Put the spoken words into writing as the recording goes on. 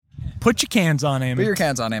Put your cans on, Eamon. Put your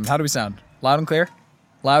cans on, Eamon. How do we sound? Loud and clear?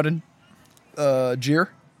 Loud and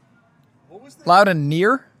jeer? What was that? Loud and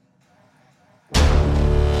near?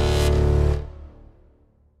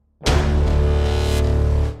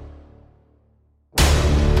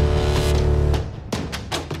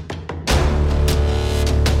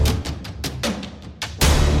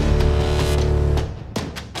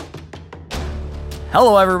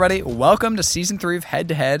 Hello, everybody. Welcome to Season 3 of Head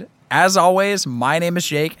to Head. As always, my name is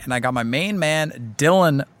Jake, and I got my main man,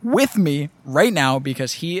 Dylan, with me right now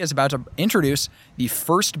because he is about to introduce the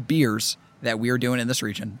first beers that we are doing in this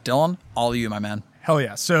region. Dylan, all of you, my man. Hell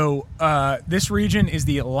yeah. So this region is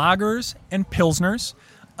the Lagers and Pilsners.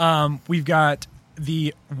 We've got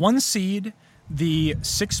the 1 seed, the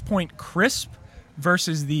 6-point crisp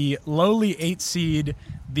versus the lowly 8 seed,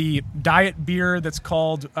 the diet beer that's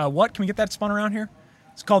called, what? Can we get that spun around here?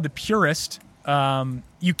 It's called the Purist.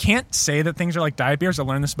 You can't say that things are like diet beers. I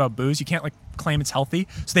learned this about booze. You can't like claim it's healthy.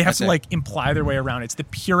 So they have to like imply their way around it. It's the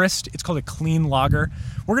Purist. It's called a clean lager.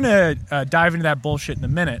 We're going to dive into that bullshit in a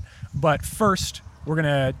minute. But first, we're going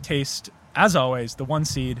to taste, as always, the 1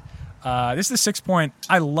 seed. This is the 6-point.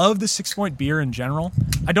 I love the 6-point beer in general.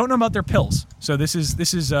 I don't know about their pills. So this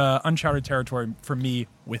is uncharted territory for me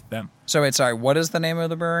with them. So wait, sorry, what is the name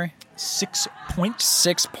of the brewery? 6-point.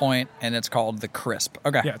 6-point, and it's called the Crisp.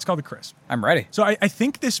 Okay. Yeah, it's called the Crisp. I'm ready. So I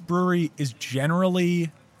think this brewery is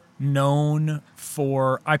generally known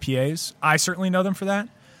for IPAs. I certainly know them for that.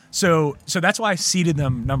 So that's why I seeded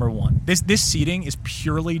them number 1. This seeding is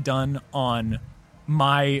purely done on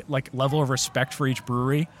my like level of respect for each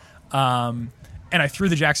brewery. And I threw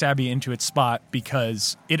the Jack's Abbey into its spot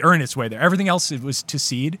because it earned its way there. Everything else it was to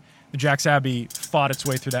seed. The Jack's Abbey fought its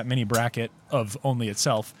way through that mini bracket of only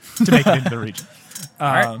itself to make it into the region.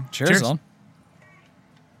 All right. Cheers. On.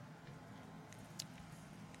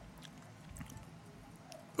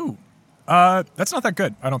 Ooh. That's not that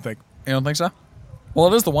good, I don't think. You don't think so? Well,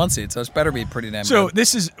 it is the 1 seed, so it's better be pretty damn So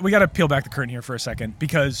good. We got to peel back the curtain here for a second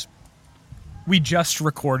because we just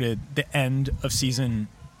recorded the end of season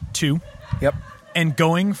 2. Yep. And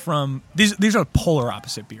going from these are polar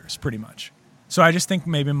opposite beers, pretty much. So I just think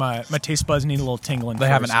maybe my taste buds need a little tingling. They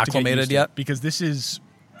haven't acclimated yet? Because this is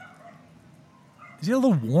it a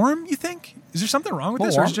little warm, you think? Is there something wrong with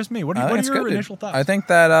this, warm. or is it just me? What are your initial thoughts? I think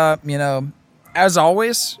that, as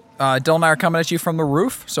always, Dylan and I are coming at you from the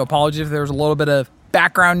roof, so apologies if there's a little bit of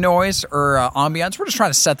background noise or ambience. We're just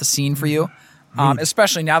trying to set the scene for you,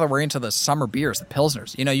 especially now that we're into the summer beers, the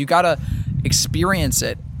Pilsners. You know, you got to experience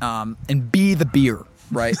it and be the beer,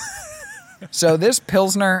 right? So this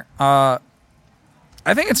Pilsner,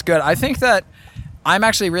 I think it's good. I think that I'm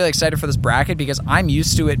actually really excited for this bracket because I'm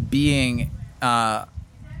used to it being,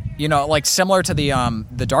 like similar to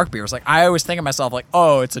the dark beers. Like I always think of myself like,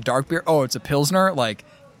 oh, it's a dark beer. Oh, it's a Pilsner. Like,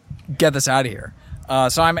 get this out of here.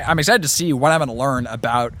 So I'm excited to see what I'm going to learn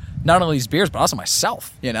about not only these beers but also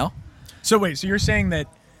myself. You know. So wait, so you're saying that?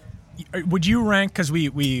 Would you rank, because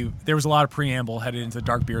there was a lot of preamble headed into the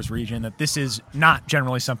dark beers region, that this is not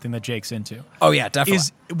generally something that Jake's into? Oh yeah, definitely.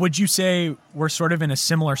 Would you say we're sort of in a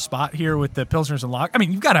similar spot here with the Pilsners and lagers? I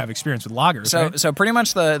mean, you've got to have experience with lagers, right? So pretty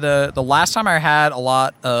much the last time I had a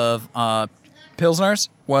lot of Pilsners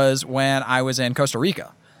was when I was in Costa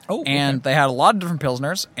Rica. Oh, and they had a lot of different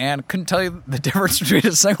Pilsners, and couldn't tell you the difference between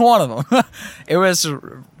a single one of them. It was,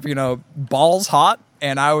 balls hot,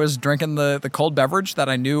 and I was drinking the cold beverage that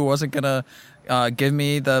I knew wasn't going to give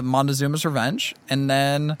me the Montezuma's revenge. And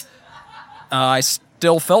then I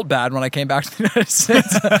still felt bad when I came back to the United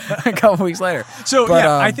States a couple weeks later. So,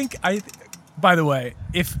 I think by the way,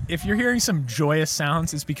 if you're hearing some joyous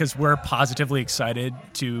sounds, it's because we're positively excited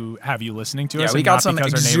to have you listening to us. Yeah, we got some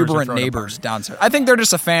exuberant neighbors downstairs. I think they're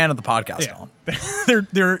just a fan of the podcast. Yeah.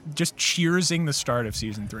 They're just cheersing the start of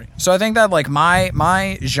season 3. So I think that like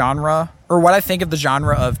my genre, or what I think of the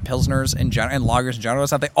genre of Pilsners in general and lagers in general,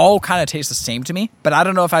 is that they all kind of taste the same to me. But I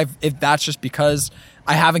don't know if that's just because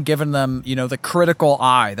I haven't given them, the critical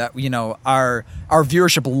eye that, our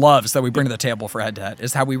viewership loves that we bring to the table for Head to Head,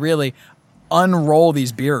 is how we really unroll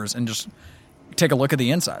these beers and just take a look at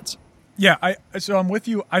the insides. Yeah, so I'm with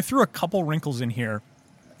you. I threw a couple wrinkles in here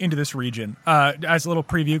into this region as a little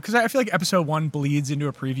preview, because I feel like episode 1 bleeds into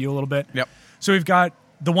a preview a little bit. Yep. So we've got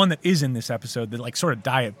the one that is in this episode, the like sort of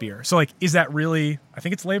diet beer. So like, is that really? I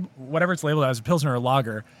think it's whatever it's labeled as, a Pilsner or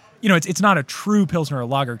lager. It's not a true Pilsner or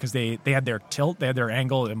lager because they had their tilt, they had their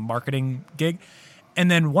angle and marketing gig.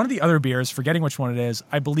 And then one of the other beers, forgetting which one it is,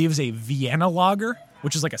 I believe is a Vienna lager,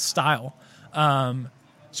 which is like a style.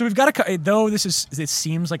 So we've got though it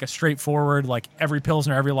seems like a straightforward, like every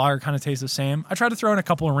Pilsner, every lager kind of tastes the same. I tried to throw in a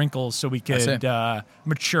couple of wrinkles so we could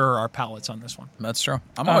mature our palates on this one. That's true.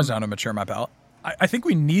 I'm always down to mature my palate. I think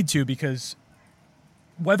we need to, because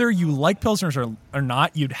whether you like Pilsners or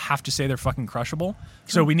not, you'd have to say they're fucking crushable.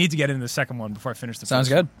 So we need to get into the second one before I finish the Sounds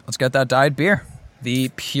first good. Let's get that dyed beer. The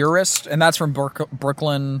Purist, and that's from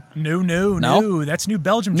Brooklyn. No. That's New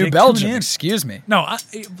Belgium. New Jake, Belgium, excuse me. No,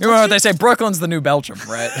 you know what they say? Brooklyn's the New Belgium,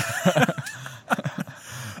 right?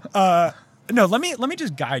 No, let me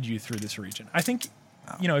just guide you through this region. I think,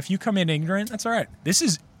 if you come in ignorant, that's all right. This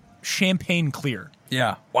is champagne clear.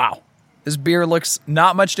 Yeah. Wow. This beer looks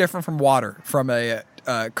not much different from water from a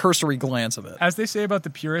cursory glance of it. As they say about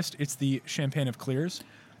the Purist, it's the champagne of clears.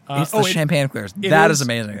 It's the champagne of clears. That is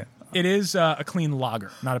amazing. It is a clean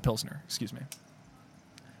lager, not a Pilsner. Excuse me.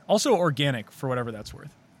 Also organic, for whatever that's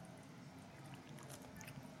worth.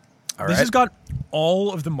 All this right. has got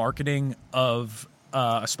all of the marketing of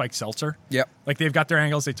a spiked seltzer. Yep. Like, they've got their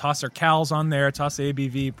angles. They toss their cals on there, toss the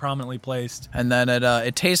ABV prominently placed. And then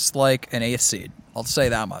it tastes like an 8th seed. I'll say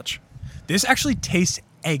that much. This actually tastes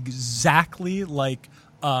exactly like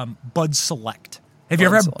Bud Select. Have you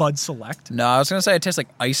ever had Bud Select? No, I was going to say it tastes like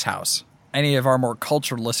Ice House. Any of our more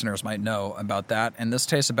cultured listeners might know about that, and this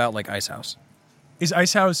tastes about like Ice House. Is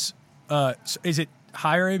Ice House, is it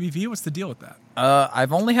higher ABV? What's the deal with that?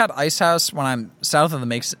 I've only had Ice House when I'm south of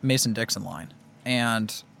the Mason-Dixon line,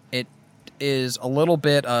 and it is a little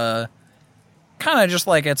bit kind of just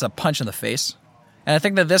like it's a punch in the face. And I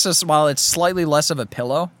think that this is, while it's slightly less of a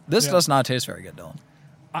pillow, this does not taste very good, Dylan.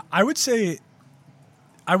 I wouldn't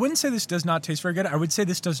say this does not taste very good. I would say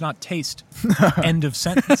this does not taste. End of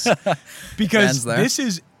sentence. Because this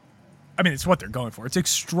is, it's what they're going for. It's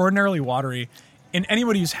extraordinarily watery. And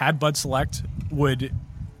anybody who's had Bud Select would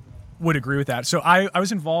agree with that. So I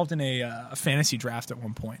was involved in a fantasy draft at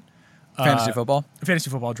one point. Fantasy football? A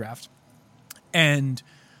fantasy football draft. And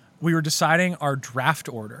we were deciding our draft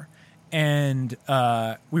order. And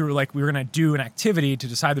we were going to do an activity to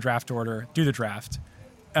decide the draft order, do the draft.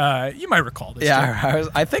 You might recall this. Yeah,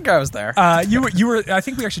 I think I was there. You were. I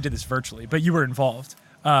think we actually did this virtually, but you were involved.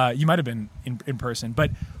 You might have been in person.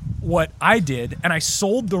 But what I did, and I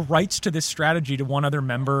sold the rights to this strategy to one other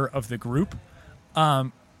member of the group.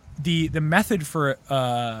 The method for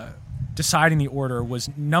deciding the order was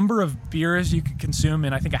number of beers you could consume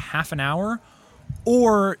in, I think, a half an hour,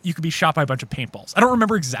 or you could be shot by a bunch of paintballs. I don't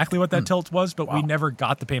remember exactly what that tilt was, but we never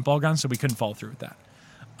got the paintball gun, so we couldn't follow through with that.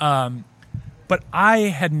 But I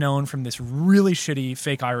had known from this really shitty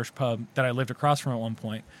fake Irish pub that I lived across from at one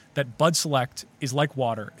point that Bud Select is like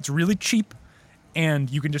water. It's really cheap, and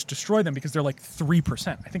you can just destroy them because they're like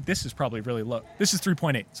 3%. I think this is probably really low. This is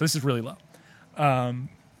 3.8, so this is really low.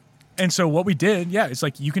 And so what we did, it's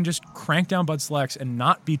like you can just crank down Bud Selects and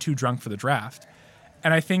not be too drunk for the draft.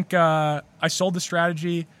 And I think I sold the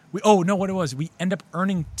strategy. What it was, we end up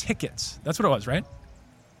earning tickets. That's what it was, right?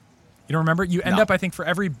 You don't remember? You end up, I think, for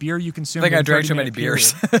every beer you consume. I think I drank too many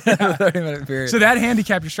beers. 30-minute period. So that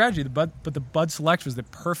handicapped your strategy. But the Bud Select was the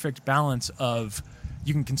perfect balance of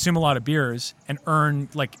you can consume a lot of beers and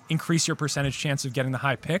increase your percentage chance of getting the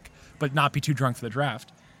high pick, but not be too drunk for the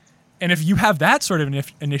draft. And if you have that sort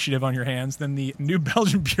of initiative on your hands, then the New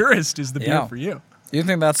Belgium Purist is the beer for you. Do you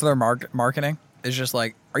think that's their marketing? It's just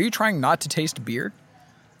like, are you trying not to taste beer?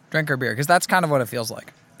 Drink our beer. Because that's kind of what it feels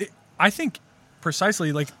like. I think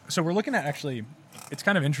precisely, so we're looking at, actually, it's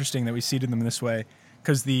kind of interesting that we seeded them this way,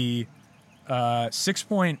 because the 6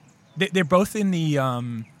 point, they're both in the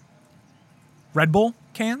Red Bull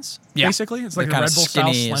cans, basically. It's like a Red Bull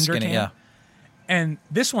style slender can. Yeah. And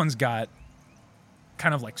this one's got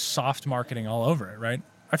kind of like soft marketing all over it, right?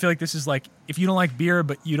 I feel like this is like, if you don't like beer,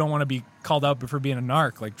 but you don't want to be called out for being a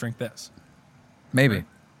narc, drink this. Maybe. Right?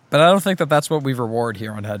 But I don't think that that's what we reward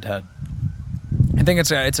here on Head to Head. I think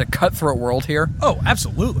it's a cutthroat world here. Oh,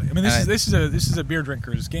 absolutely. I mean, this is a beer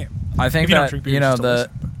drinker's game. I think that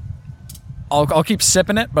I'll keep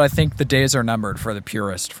sipping it, but I think the days are numbered for the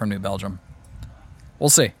Purist from New Belgium. We'll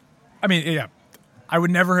see. I mean, yeah, I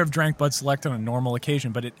would never have drank Bud Select on a normal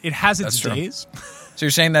occasion, but it has its days. So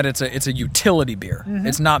you're saying that it's a utility beer. Mm-hmm.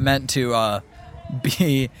 It's not meant to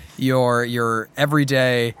be your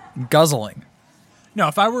everyday guzzling. No,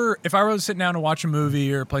 if I were sitting down to watch a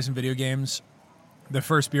movie or play some video games, the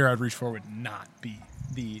first beer I'd reach for would not be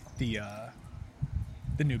the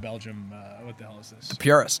New Belgium. What the hell is this? The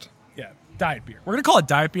Purist. Yeah, diet beer. We're gonna call it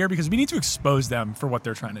diet beer because we need to expose them for what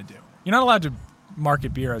they're trying to do. You're not allowed to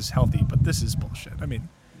market beer as healthy, but this is bullshit. I mean,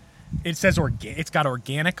 it says it's got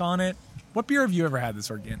organic on it. What beer have you ever had that's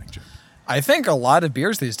organic, Jim? I think a lot of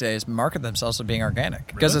beers these days market themselves as being organic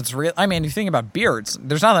because it's real. I mean, you think about beer,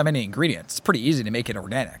 there's not that many ingredients. It's pretty easy to make it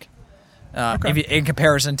organic. In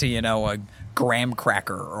comparison to, a graham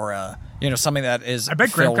cracker or something that is. I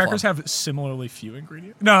bet graham crackers have similarly few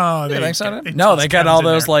ingredients. No, they think so. No, they got all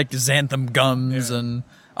those like xanthan gums and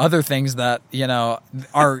other things that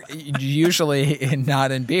are usually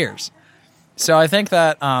not in beers. So I think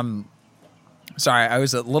that. Sorry, I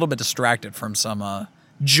was a little bit distracted from some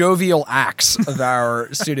jovial acts of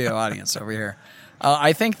our studio audience over here.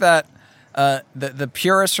 I think that the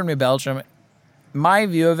purists from New Belgium, my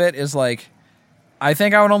view of it is like, I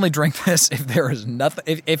think I would only drink this if there is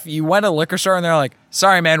nothing. If you went to a liquor store and they're like,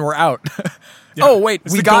 "Sorry, man, we're out." Yeah. Oh wait,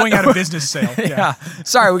 we got going out of business sale. Yeah.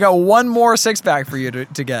 Sorry, we got one more 6-pack for you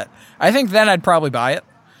to get. I think then I'd probably buy it.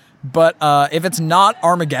 But if it's not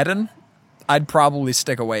Armageddon, I'd probably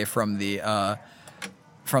stick away from the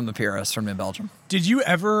purists from New Belgium. Did you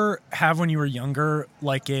ever have, when you were younger,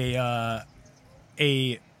 like a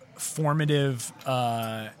formative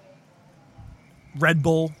Red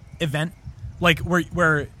Bull event, like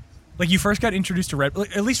where like you first got introduced to Red Bull?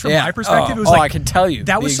 At least from my perspective, it was like, I can tell you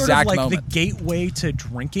that was sort of like moment. the gateway to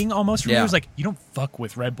drinking almost. For me, it was like, you don't fuck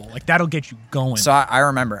with Red Bull, like that'll get you going. So I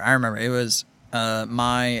remember it was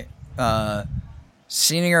my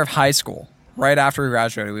senior year of high school. Right after we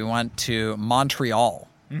graduated, we went to Montreal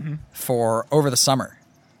for over the summer.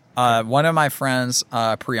 One of my friends,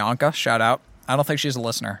 Priyanka, shout out. I don't think she's a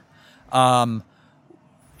listener.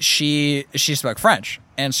 She spoke French,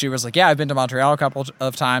 and she was like, "Yeah, I've been to Montreal a couple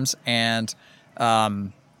of times, and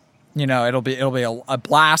it'll be a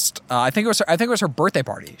blast." I think it was her birthday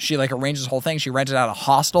party. She like arranged this whole thing. She rented out a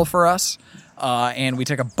hostel for us, and we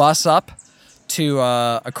took a bus up to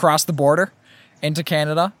across the border into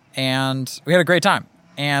Canada, and we had a great time.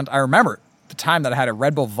 And I remember the time that I had a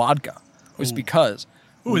Red Bull vodka was because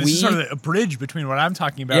this is sort of a bridge between what I'm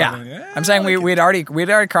talking about. Yeah, I'm saying we'd already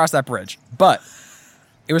crossed that bridge, but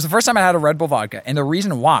it was the first time I had a Red Bull vodka, and the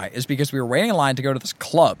reason why is because we were waiting in line to go to this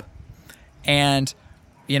club, and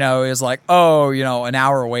it was like, an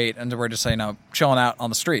hour wait, and we're just chilling out on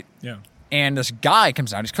the street. Yeah, and this guy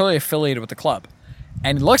comes down. He's clearly affiliated with the club,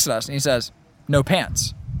 and he looks at us and he says, "No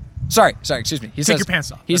pants." Sorry, excuse me. He says, "Take your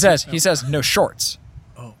pants off." He says, "No shorts.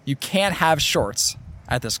 Oh, you can't have shorts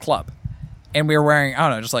at this club." And we were wearing, I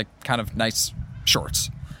don't know, just like kind of nice shorts,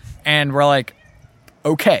 and we're like,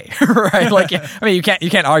 okay, right? Like, I mean, you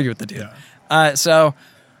can't argue with the dude. Yeah. So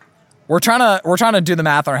we're trying to do the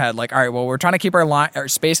math in our head. Like, all right, well, we're trying to keep our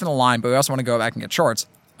space in the line, but we also want to go back and get shorts.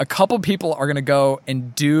 A couple people are going to go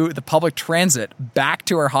and do the public transit back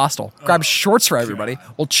to our hostel, grab shorts for everybody.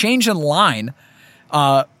 God. We'll change in line.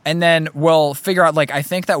 And then we'll figure out, like, I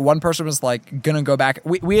think that one person was like going to go back.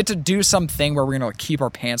 We had to do something where we're going to keep our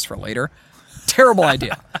pants for later. Terrible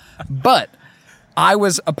idea. But I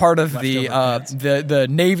was a part of the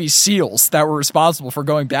Navy SEALs that were responsible for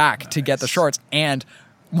going back to get the shorts. And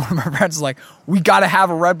one of my friends was like, we got to have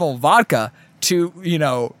a Red Bull vodka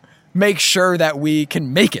to, make sure that we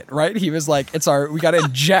can make it, right? He was like, we got to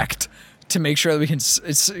inject to make sure that we can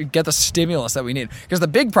get the stimulus that we need. Because the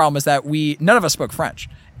big problem is that none of us spoke French.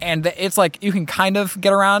 And it's like, you can kind of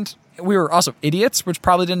get around. We were also idiots, which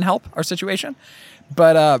probably didn't help our situation.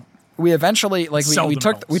 But we eventually, like,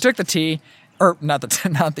 we took the T, or not the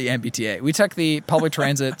MBTA. We took the public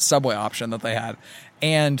transit subway option that they had.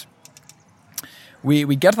 And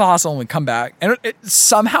we get to the hostel and we come back, and it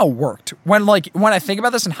somehow worked. When I think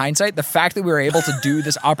about this in hindsight, the fact that we were able to do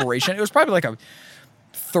this operation, it was probably like a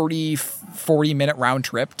 30-40 minute round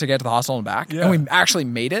trip to get to the hostel and back, and we actually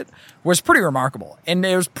made it, was pretty remarkable. And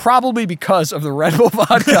it was probably because of the Red Bull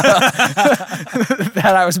vodka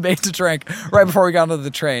that I was made to drink right before we got onto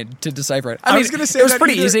the train to decipher it. I was going to say it was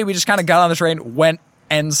pretty easy. We just kind of got on the train, went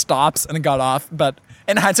end stops, and got off. But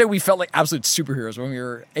in hindsight, we felt like absolute superheroes when we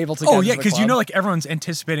were able to get into the because like everyone's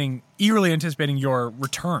eagerly anticipating your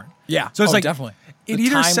return. Yeah. So it's definitely. It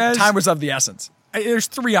either says time was of the essence. There's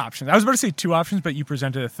 3 options. I was about to say 2 options, but you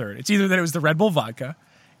presented a third. It's either that it was the Red Bull vodka,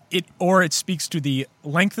 or it speaks to the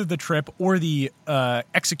length of the trip or the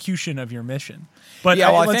execution of your mission. But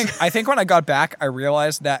yeah, I think when I got back, I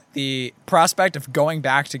realized that the prospect of going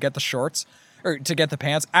back to get the shorts or to get the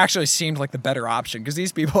pants actually seemed like the better option, because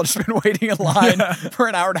these people had just been waiting in line for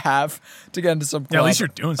an hour and a half to get into some club. Yeah, at least you're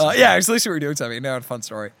doing something. At least we were doing something. A fun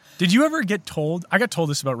story. Did you ever get told? I got told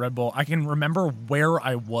this about Red Bull. I can remember where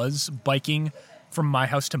I was biking from my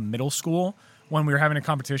house to middle school when we were having a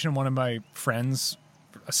competition. One of my friends,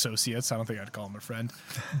 associates, I don't think I'd call him a friend,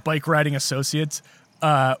 bike riding associates,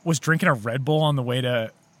 was drinking a Red Bull on the way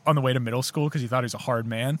to middle school because he thought he was a hard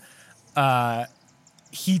man.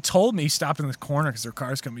 he told me, he stopped in this corner because their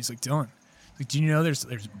car's coming. He's like, Dylan, like, do you know there's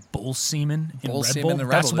bull semen in Red Bull?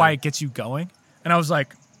 That's why it gets you going. And I was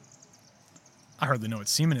like, I hardly know what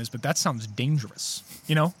semen is, but that sounds dangerous.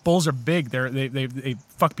 You know, bulls are big. They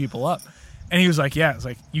fuck people up. And he was like, yeah. It's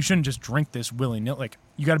like, you shouldn't just drink this willy-nilly. Like,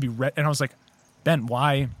 you got to be ready. And I was like, Ben,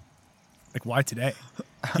 why? Like, why today?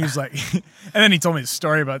 He was like, and then he told me the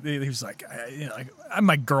story about, he was like, I'm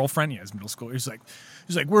my girlfriend. Yeah, his middle school. He was like,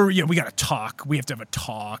 we got to talk. We have to have a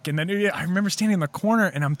talk. And then I remember standing in the corner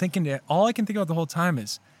and I'm thinking, all I can think about the whole time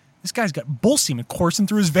is, this guy's got bull semen coursing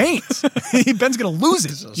through his veins. Ben's going to lose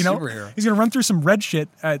it. You know, superhero. He's going to run through some red shit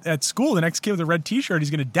at school. The next kid with a red t-shirt,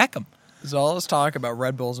 he's going to deck him. So all this talk about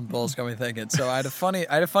Red Bulls and bulls got me thinking. So I had a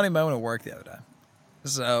funny moment at work the other day.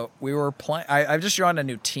 So we were playing. I've just joined a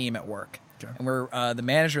new team at work, and we're the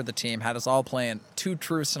manager of the team had us all playing 2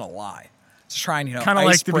 truths and a lie. Just trying, kind of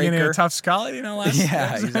like the beginning of Tough Scully, last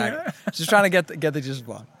yeah, exactly. Just trying to get the gist of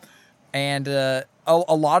one. And a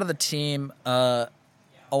lot of the team,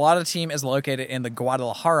 is located in the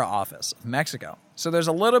Guadalajara office of Mexico. So there's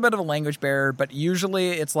a little bit of a language barrier, but usually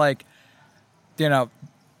it's like,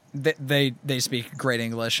 they speak great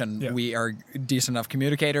English, and we are decent enough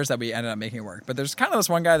communicators that we ended up making it work. But there's kind of this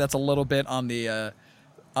one guy that's a little bit on the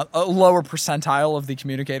a lower percentile of the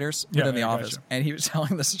communicators within the office, and he was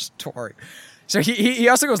telling this story. So he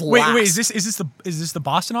also goes last. Wait, is this the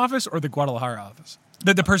Boston office or the Guadalajara office?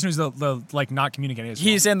 The person who's the like not communicating as well.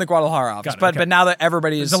 He's in the Guadalajara office, but now that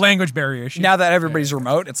everybody's the language barrier issue. Now that everybody's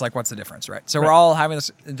remote, it's like, what's the difference, right? So we're all having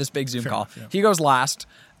this big Zoom call. Enough, yeah. He goes last,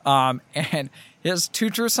 and his 2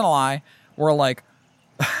 truths and a lie were like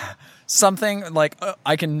something like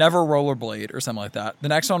I can never rollerblade or something like that. The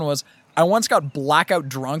next one was I once got blackout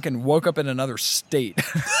drunk and woke up in another state.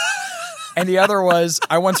 And the other was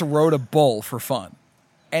I once rode a bull for fun.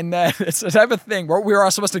 And then it's the type of thing where we were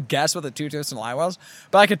all supposed to guess what the 2 truths and a lie was.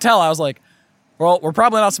 But I could tell, I was like, well, we're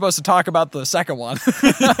probably not supposed to talk about the second one.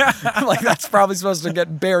 Like, that's probably supposed to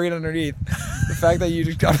get buried underneath the fact that you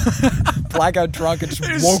just got blackout drunk and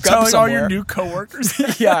just woke up somewhere. All your new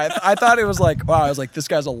coworkers. Yeah, I thought it was like, wow, I was like, this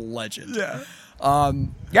guy's a legend. Yeah.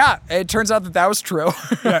 It turns out that was true.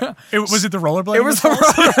 Yeah. Was it the rollerblading? It was the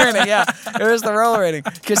rollerblading, yeah. It was the rollerblading.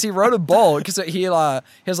 Because he rode a bull. Because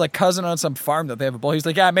his like cousin on some farm that they have a bull. He's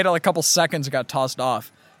like, yeah, I made it like a couple seconds and got tossed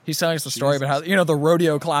off. He's telling us the story about how, the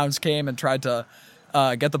rodeo clowns came and tried to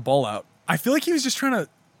get the bull out. I feel like he was just trying to,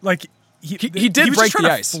 like... He did break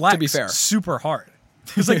the ice, to be fair. Super hard.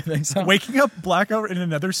 He was like waking up blackout in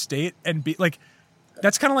another state and be like...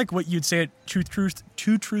 That's kind of like what you'd say at Two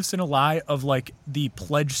Truths and a Lie of like the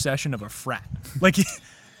pledge session of a frat. Like...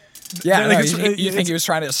 Yeah, like you think he was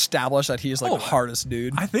trying to establish that he's like the hardest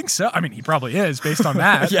dude? I think so. I mean, he probably is based on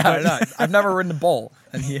that. Yeah, I've never ridden a bull,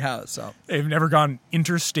 and he has. So they've never gone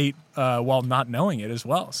interstate while not knowing it as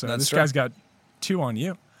well. So this guy's got 2 on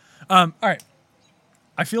you. All right,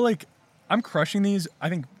 I feel like I'm crushing these. I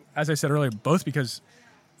think, as I said earlier, both because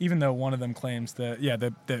even though one of them claims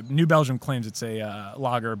the New Belgium claims it's a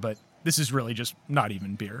lager, but this is really just not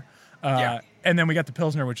even beer. And then we got the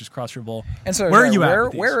Pilsner, which is Crossford Bull. And so where are you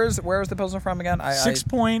at? Where is the Pilsner from again? 6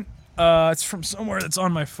 Point. It's from somewhere that's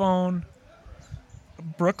on my phone.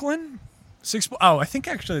 Brooklyn? I think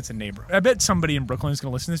actually it's a neighbor. I bet somebody in Brooklyn is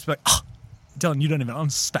going to listen to this and be like, Dylan, you don't even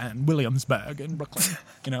understand Williamsburg in Brooklyn.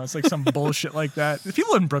 It's like some bullshit like that. The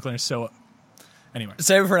people in Brooklyn are so... Anyway.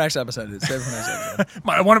 Save it for next episode.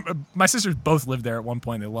 My sisters both lived there at one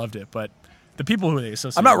point. They loved it, but... The people who they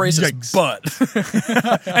associate. I'm not racist,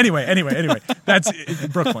 but anyway, that's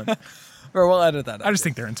Brooklyn. Or we'll edit that out. I just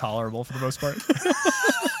think they're intolerable for the most part.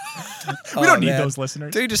 We don't need those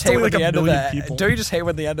listeners. Don't you just hate when the end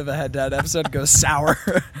of a head-to-head episode goes sour?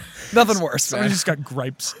 Nothing worse. Someone just got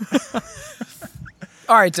gripes.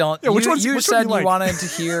 All right, Dylan. Yeah, you said you wanted to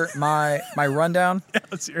hear my rundown. Yeah,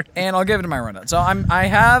 let's hear it. And I'll give it to my rundown. So I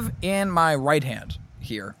have in my right hand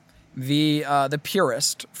here the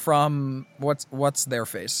Purist from what's their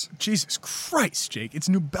face? Jesus Christ, Jake! It's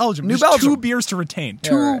New Belgium. New Belgium. 2 beers to retain.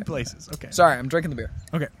 2 places. Okay. Sorry, I'm drinking the beer.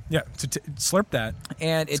 Okay. Yeah. Slurp that.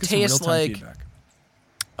 And it tastes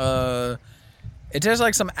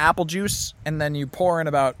like some apple juice, and then you pour in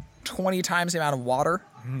about 20 times the amount of water,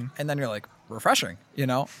 and then you're like, refreshing.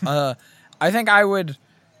 I think I would.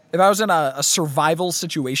 If I was in a survival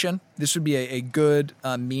situation, this would be a good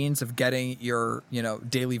means of getting your,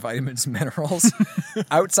 daily vitamins and minerals.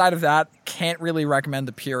 Outside of that, can't really recommend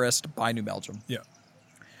the Purist by New Belgium. Yeah.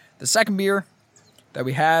 The second beer that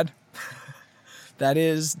we had, that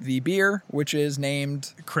is the beer which is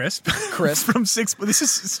named Crisp from 6. This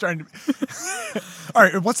is starting to. All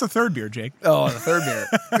right, what's the third beer, Jake? Oh, the third beer.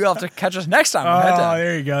 You'll have to catch us next time. Oh,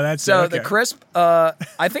 there you go. That's so okay. the crisp. I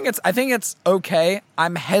think it's okay.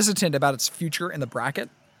 I'm hesitant about its future in the bracket,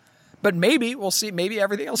 but maybe we'll see. Maybe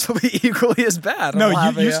everything else will be equally as bad. No,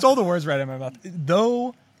 you stole the words right out of my mouth.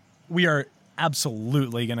 Though we are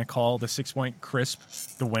absolutely going to call the 6 Point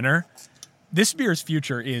Crisp the winner, this beer's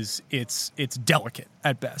future is it's delicate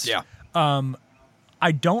at best. Yeah.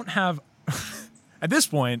 I don't have at this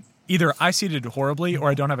point. Either I seeded horribly or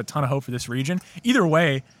I don't have a ton of hope for this region. Either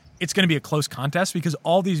way, it's going to be a close contest because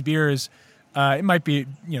all these beers, it might be,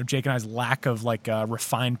 Jake and I's lack of like a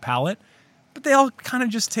refined palate, but they all kind of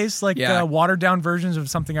just taste like watered down versions of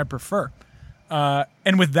something I prefer.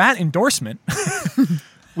 And with that endorsement,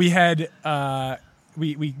 we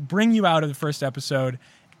bring you out of the first episode,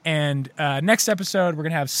 and next episode we're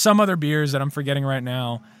going to have some other beers that I'm forgetting right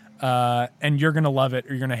now, and you're going to love it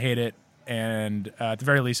or you're going to hate it. And at the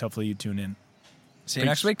very least, hopefully you tune in. See you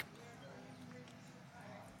next week.